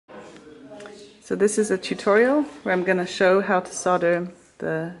So this is a tutorial where I'm going to show how to solder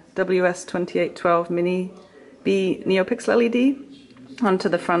the WS2812 Mini BEE NeoPixel LED onto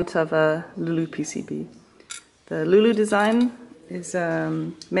the front of a Lulu PCB. The Lulu design is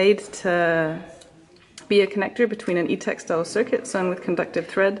made to be a connector between an E-textile circuit sewn with conductive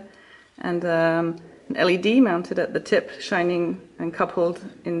thread and an LED mounted at the tip, shining and coupled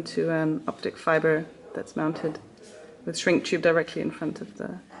into an optic fiber that's mounted with shrink tube directly in front of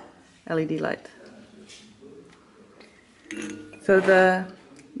the LED light. So the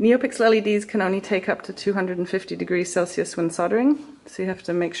NeoPixel LEDs can only take up to 250 degrees Celsius when soldering, so you have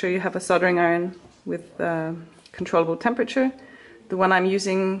to make sure you have a soldering iron with controllable temperature. The one I'm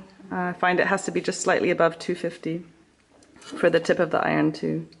using, I find it has to be just slightly above 250 for the tip of the iron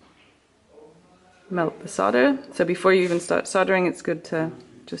to melt the solder. So before you even start soldering, it's good to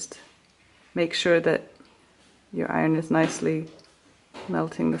just make sure that your iron is nicely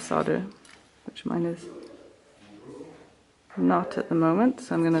melting the solder, which mine is not at the moment,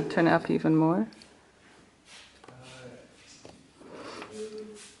 so I'm going to turn it up even more.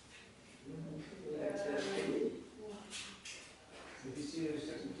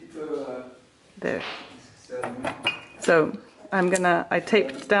 There. So I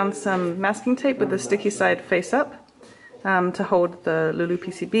taped down some masking tape with the sticky side face up to hold the Lulu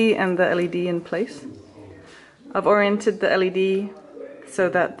PCB and the LED in place. I've oriented the LED so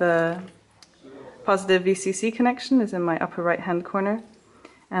that the positive VCC connection is in my upper right hand corner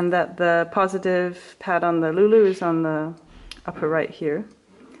and that the positive pad on the Lulu is on the upper right here.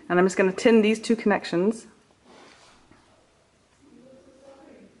 And I'm just going to tin these two connections.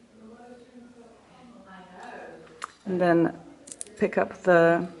 And then pick up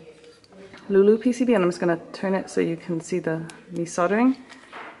the Lulu PCB, and I'm just going to turn it so you can see me soldering.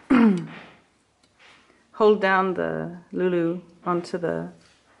 Hold down the Lulu onto the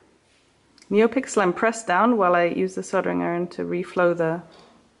NeoPixel and press down while I use the soldering iron to reflow the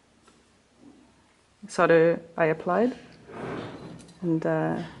solder I applied. And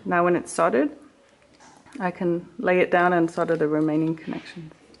now when it's soldered, I can lay it down and solder the remaining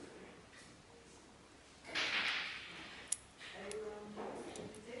connections.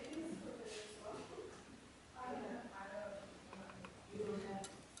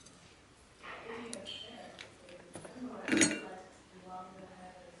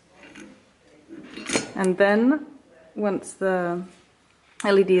 And then, once the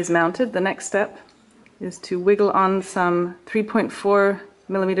LED is mounted, the next step is to wiggle on some 3.4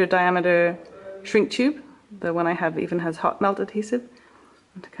 millimeter diameter shrink tube. The one I have even has hot melt adhesive.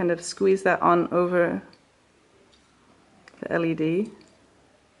 And to kind of squeeze that on over the LED.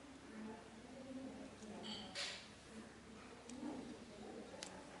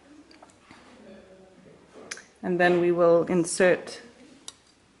 And then we will insert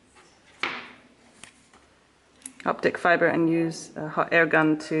optic fiber and use a hot air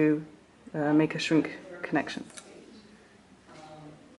gun to make a shrink connection.